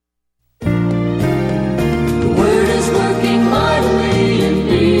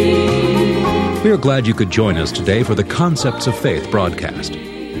We're glad you could join us today for the Concepts of Faith broadcast.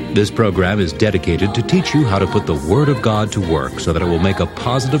 This program is dedicated to teach you how to put the Word of God to work so that it will make a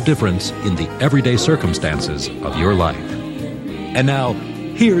positive difference in the everyday circumstances of your life. And now,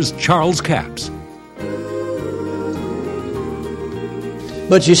 here's Charles Capps.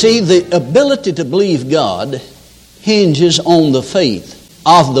 But you see, the ability to believe God hinges on the faith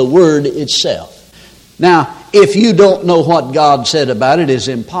of the Word itself. Now, if you don't know what God said about it, it's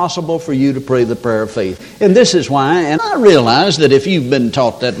impossible for you to pray the prayer of faith. And this is why, and I realize that if you've been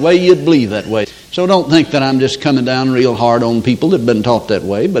taught that way, you'd believe that way. So don't think that I'm just coming down real hard on people that have been taught that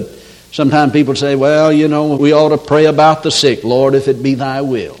way. But sometimes people say, well, you know, we ought to pray about the sick, Lord, if it be thy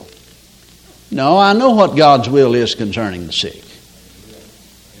will. No, I know what God's will is concerning the sick.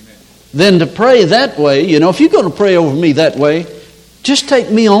 Then to pray that way, you know, if you're going to pray over me that way, just take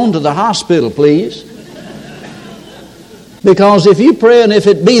me on to the hospital, please. Because if you pray and if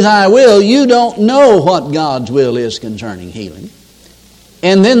it be thy will, you don't know what God's will is concerning healing.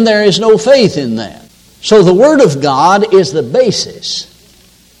 And then there is no faith in that. So the Word of God is the basis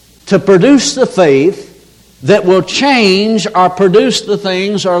to produce the faith that will change or produce the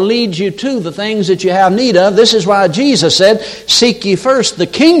things or lead you to the things that you have need of. This is why Jesus said, seek ye first the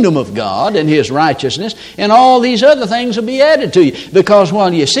kingdom of God and His righteousness, and all these other things will be added to you. Because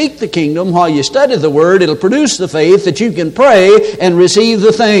while you seek the kingdom, while you study the Word, it'll produce the faith that you can pray and receive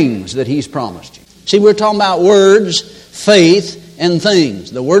the things that He's promised you. See, we're talking about words, faith, and things.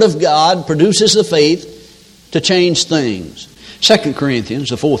 The Word of God produces the faith to change things. 2 Corinthians,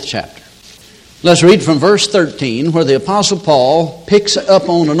 the 4th chapter. Let's read from verse 13 where the Apostle Paul picks up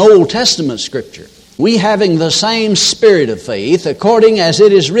on an Old Testament scripture. We having the same spirit of faith, according as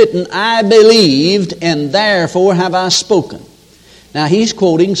it is written, I believed and therefore have I spoken. Now he's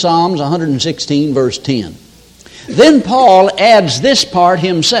quoting Psalms 116 verse 10. Then Paul adds this part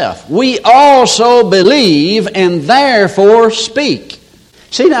himself. We also believe and therefore speak.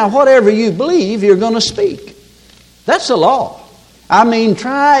 See, now whatever you believe, you're going to speak. That's the law. I mean,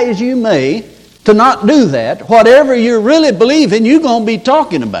 try as you may to not do that. Whatever you're really believing, you're going to be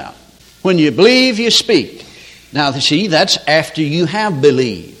talking about. When you believe, you speak. Now, see, that's after you have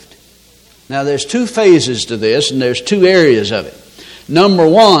believed. Now, there's two phases to this, and there's two areas of it. Number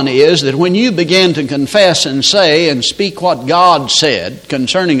one is that when you begin to confess and say and speak what God said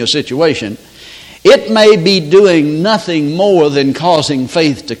concerning a situation, it may be doing nothing more than causing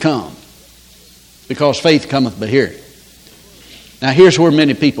faith to come. Because faith cometh by hearing. Now, here's where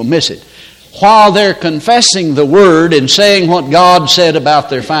many people miss it. While they're confessing the Word and saying what God said about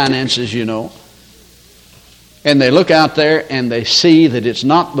their finances, you know, and they look out there and they see that it's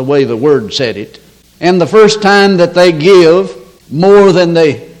not the way the Word said it, and the first time that they give more than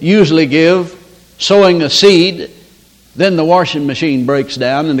they usually give, sowing a seed, then the washing machine breaks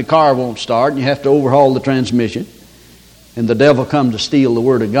down and the car won't start and you have to overhaul the transmission, and the devil comes to steal the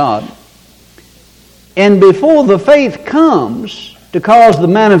Word of God. And before the faith comes to cause the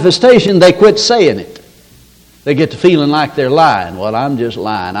manifestation, they quit saying it. They get to feeling like they're lying. Well, I'm just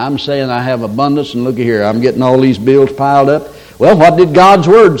lying. I'm saying I have abundance, and look here, I'm getting all these bills piled up. Well, what did God's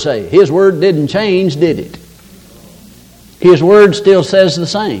Word say? His Word didn't change, did it? His Word still says the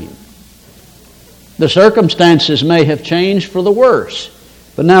same. The circumstances may have changed for the worse.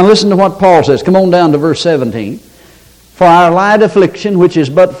 But now listen to what Paul says. Come on down to verse 17. For our light affliction, which is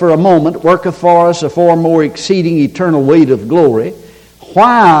but for a moment, worketh for us a far more exceeding eternal weight of glory,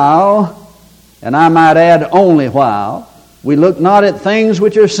 while, and I might add only while, we look not at things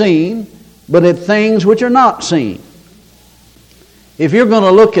which are seen, but at things which are not seen. If you're going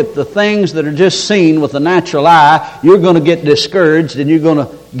to look at the things that are just seen with the natural eye, you're going to get discouraged and you're going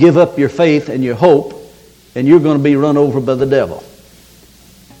to give up your faith and your hope, and you're going to be run over by the devil.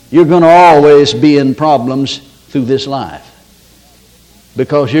 You're going to always be in problems through this life.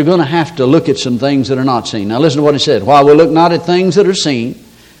 Because you're going to have to look at some things that are not seen. Now listen to what he said. While we look not at things that are seen,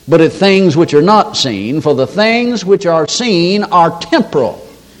 but at things which are not seen, for the things which are seen are temporal,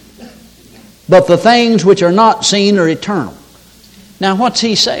 but the things which are not seen are eternal. Now what's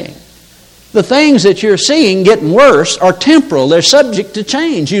he saying? The things that you're seeing getting worse are temporal. They're subject to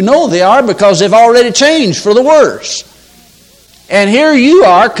change. You know they are because they've already changed for the worse. And here you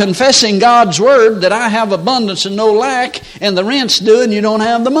are confessing God's Word that I have abundance and no lack, and the rent's due and you don't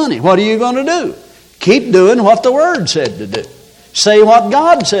have the money. What are you going to do? Keep doing what the Word said to do. Say what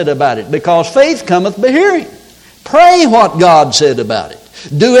God said about it, because faith cometh by hearing. Pray what God said about it.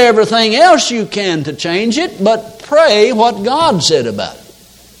 Do everything else you can to change it, but pray what God said about it.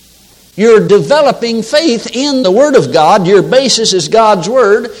 You're developing faith in the Word of God. Your basis is God's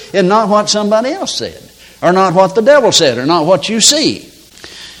Word and not what somebody else said, or not what the devil said, or not what you see.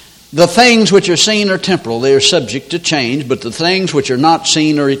 The things which are seen are temporal. They are subject to change, but the things which are not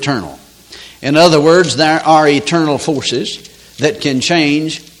seen are eternal. In other words, there are eternal forces that can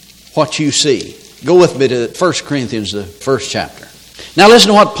change what you see. Go with me to 1 Corinthians, the first chapter. Now listen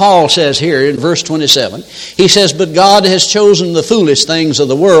to what Paul says here in verse 27. He says, "But God has chosen the foolish things of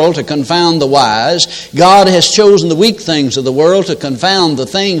the world to confound the wise. God has chosen the weak things of the world to confound the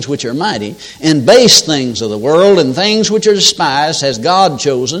things which are mighty. And base things of the world and things which are despised has God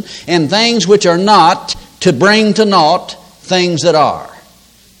chosen. And things which are not to bring to naught things that are."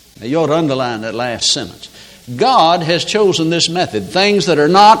 Now you ought to underline that last sentence. God has chosen this method, things that are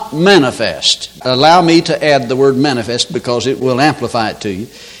not manifest. Allow me to add the word manifest because it will amplify it to you.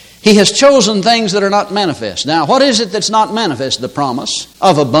 He has chosen things that are not manifest. Now, what is it that's not manifest? The promise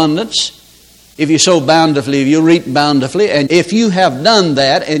of abundance. If you sow bountifully, you'll reap bountifully. And if you have done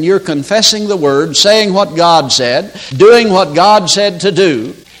that and you're confessing the word, saying what God said, doing what God said to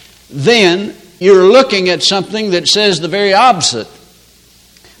do, then you're looking at something that says the very opposite.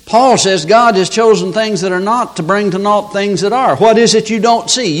 Paul says God has chosen things that are not to bring to naught things that are. What is it you don't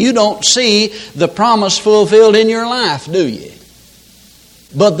see? You don't see the promise fulfilled in your life, do you?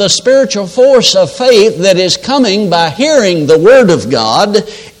 But the spiritual force of faith that is coming by hearing the Word of God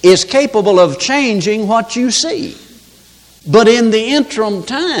is capable of changing what you see. But in the interim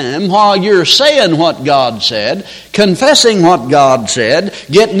time, while you're saying what God said, confessing what God said,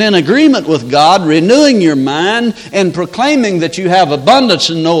 getting in agreement with God, renewing your mind, and proclaiming that you have abundance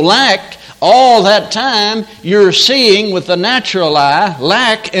and no lack, all that time you're seeing with the natural eye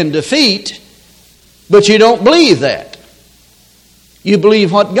lack and defeat, but you don't believe that. You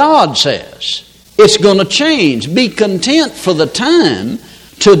believe what God says. It's going to change. Be content for the time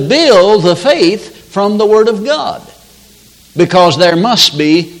to build the faith from the Word of God. Because there must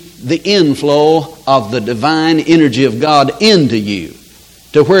be the inflow of the divine energy of God into you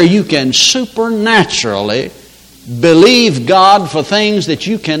to where you can supernaturally believe God for things that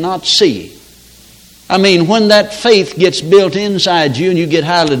you cannot see. I mean, when that faith gets built inside you and you get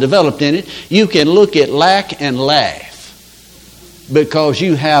highly developed in it, you can look at lack and laugh because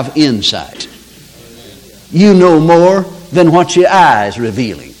you have insight. You know more than what your eye is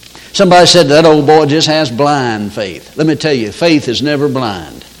revealing. Somebody said that old boy just has blind faith. Let me tell you, faith is never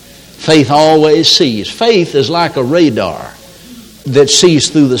blind. Faith always sees. Faith is like a radar that sees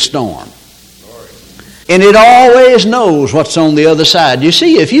through the storm. And it always knows what's on the other side. You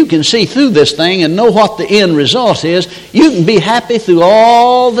see, if you can see through this thing and know what the end result is, you can be happy through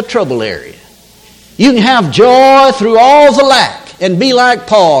all the trouble area. You can have joy through all the lack and be like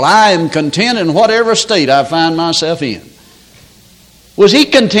Paul. I am content in whatever state I find myself in. Was he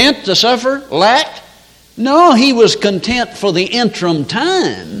content to suffer lack? No, he was content for the interim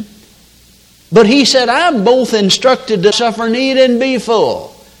time. But he said, I'm both instructed to suffer need and be full.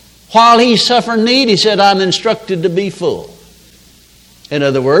 While he suffered need, he said, I'm instructed to be full. In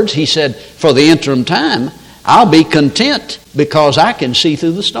other words, he said, for the interim time, I'll be content because I can see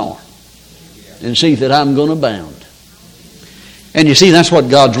through the storm and see that I'm going to abound. And you see, that's what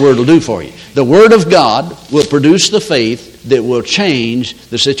God's Word will do for you. The Word of God will produce the faith that will change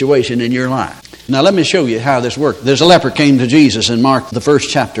the situation in your life. Now let me show you how this works. There's a leper came to Jesus in Mark, the first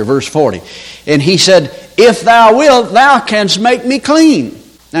chapter, verse 40. And he said, if thou wilt, thou canst make me clean.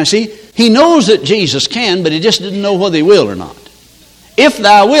 Now see, he knows that Jesus can, but he just didn't know whether he will or not. If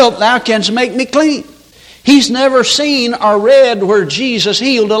thou wilt, thou canst make me clean. He's never seen or read where Jesus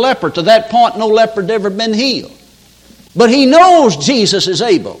healed a leper. To that point, no leper had ever been healed. But he knows Jesus is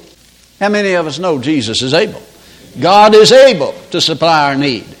able. How many of us know Jesus is able? God is able to supply our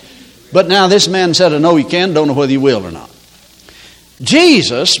need. But now this man said, I know he can, don't know whether he will or not.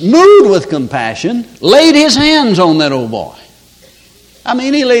 Jesus, moved with compassion, laid his hands on that old boy. I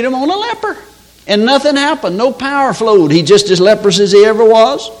mean, he laid him on a leper. And nothing happened. No power flowed. He just as leprous as he ever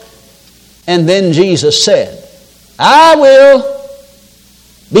was. And then Jesus said, I will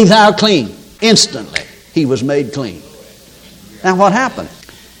be thou clean. Instantly, he was made clean. Now what happened?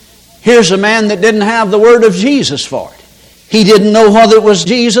 Here's a man that didn't have the word of Jesus for it. He didn't know whether it was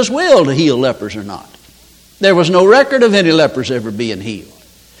Jesus' will to heal lepers or not. There was no record of any lepers ever being healed.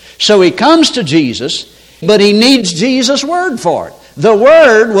 So he comes to Jesus, but he needs Jesus' word for it. The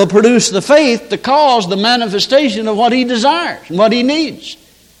word will produce the faith to cause the manifestation of what he desires and what he needs.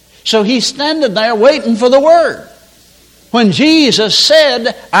 So he's standing there waiting for the word. When Jesus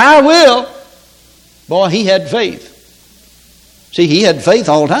said, I will, boy, he had faith. See, he had faith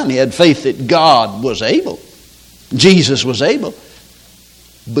all the time. He had faith that God was able. Jesus was able.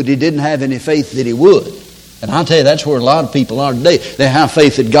 But he didn't have any faith that he would. And I'll tell you, that's where a lot of people are today. They have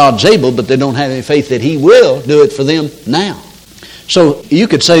faith that God's able, but they don't have any faith that he will do it for them now. So you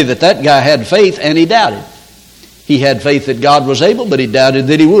could say that guy had faith and he doubted. He had faith that God was able, but he doubted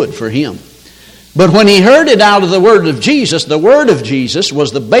that he would for him. But when he heard it out of the Word of Jesus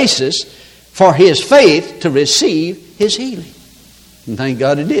was the basis for his faith to receive his healing. And thank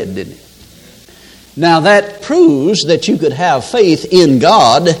God he did, didn't he? Now that proves that you could have faith in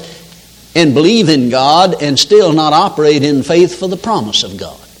God and believe in God and still not operate in faith for the promise of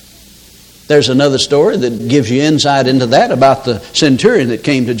God. There's another story that gives you insight into that about the centurion that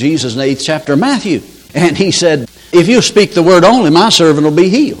came to Jesus in the 8th chapter of Matthew. And he said, if you speak the word only, my servant will be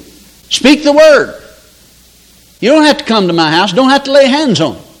healed. Speak the word. You don't have to come to my house. Don't have to lay hands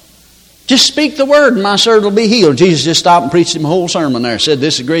on him. Just speak the word and my servant will be healed. Jesus just stopped and preached him a whole sermon there. Said,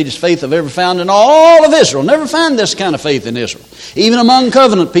 this is the greatest faith I've ever found in all of Israel. Never found this kind of faith in Israel. Even among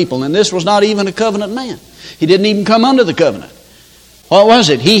covenant people. And this was not even a covenant man. He didn't even come under the covenant. What was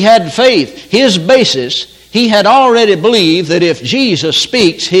it? He had faith. His basis, he had already believed that if Jesus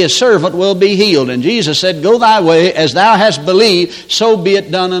speaks, his servant will be healed. And Jesus said, go thy way, as thou hast believed, so be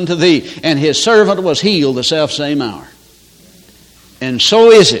it done unto thee. And his servant was healed the selfsame hour. And so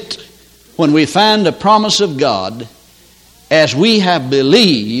is it when we find a promise of God, as we have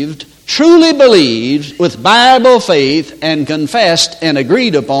believed, truly believed, with Bible faith, and confessed and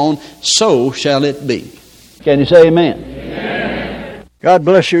agreed upon, so shall it be. Can you say amen? Amen. God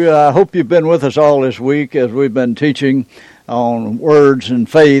bless you. I hope you've been with us all this week as we've been teaching on words and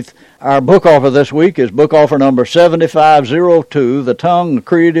faith. Our book offer this week is book offer number 7502, The Tongue, the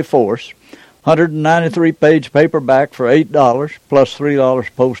Creative Force. 193-page paperback for $8 plus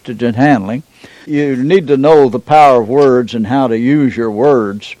 $3 postage and handling. You need to know the power of words and how to use your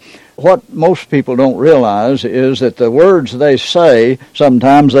words. What most people don't realize is that the words they say,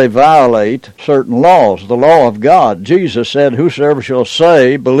 sometimes they violate certain laws, the law of God. Jesus said, whosoever shall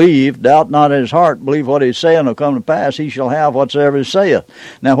say, believe, doubt not in his heart, believe what he's saying will come to pass, he shall have whatsoever he saith.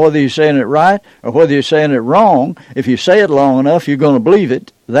 Now, whether he's saying it right or whether he's saying it wrong, if you say it long enough, you're going to believe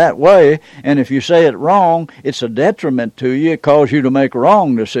it that way. And if you say it wrong, it's a detriment to you. It causes you to make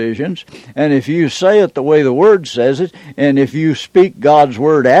wrong decisions. And if you say it the way the Word says it, and if you speak God's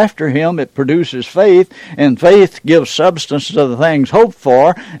Word after Him, it produces faith, and faith gives substance to the things hoped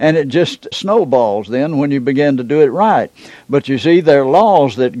for, and it just snowballs then when you begin to do it right. But you see, there are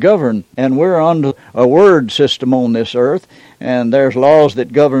laws that govern, and we're under a word system on this earth, and there's laws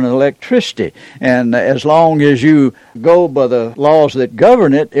that govern electricity. And as long as you go by the laws that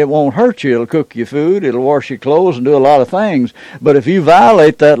govern it, it won't hurt you. It'll cook your food, it'll wash your clothes, and do a lot of things. But if you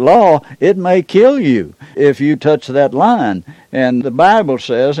violate that law, it may kill you if you touch that line. And the Bible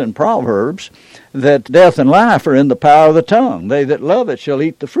says in Proverbs that death and life are in the power of the tongue. They that love it shall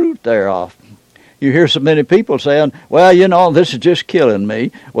eat the fruit thereof. You hear so many people saying, well, you know, this is just killing me.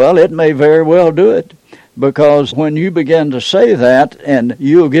 Well, it may very well do it. Because when you begin to say that, and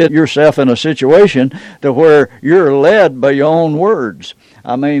you'll get yourself in a situation to where you're led by your own words.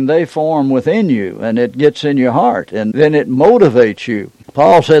 I mean, they form within you, and it gets in your heart, and then it motivates you.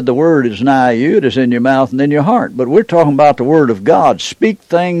 Paul said the word is nigh you, it is in your mouth and in your heart. But we're talking about the Word of God. Speak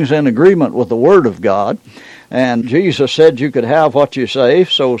things in agreement with the Word of God. And Jesus said you could have what you say,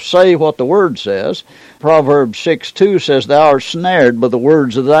 so say what the Word says. Proverbs 6:2 says, thou art snared by the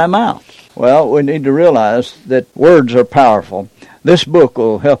words of thy mouth. Well, we need to realize that words are powerful. This book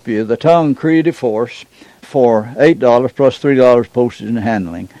will help you, The Tongue, Creative Force, for $8 plus $3 postage and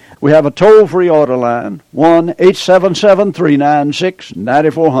handling. We have a toll-free order line,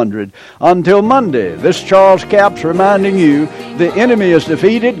 1-877-396-9400. Until Monday, this Charles Capps reminding you, the enemy is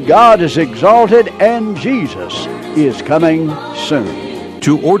defeated, God is exalted, and Jesus is coming soon.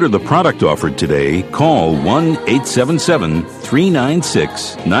 To order the product offered today, call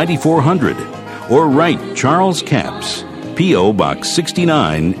 1-877-396-9400 or write Charles Capps, P.O. Box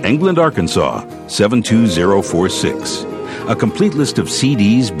 69, England, Arkansas, 72046. A complete list of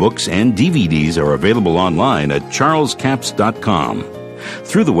CDs, books, and DVDs are available online at charlescapps.com.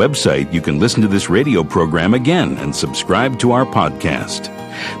 Through the website, you can listen to this radio program again and subscribe to our podcast.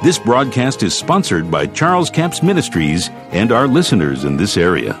 This broadcast is sponsored by Charles Capps Ministries and our listeners in this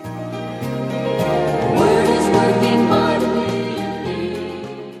area.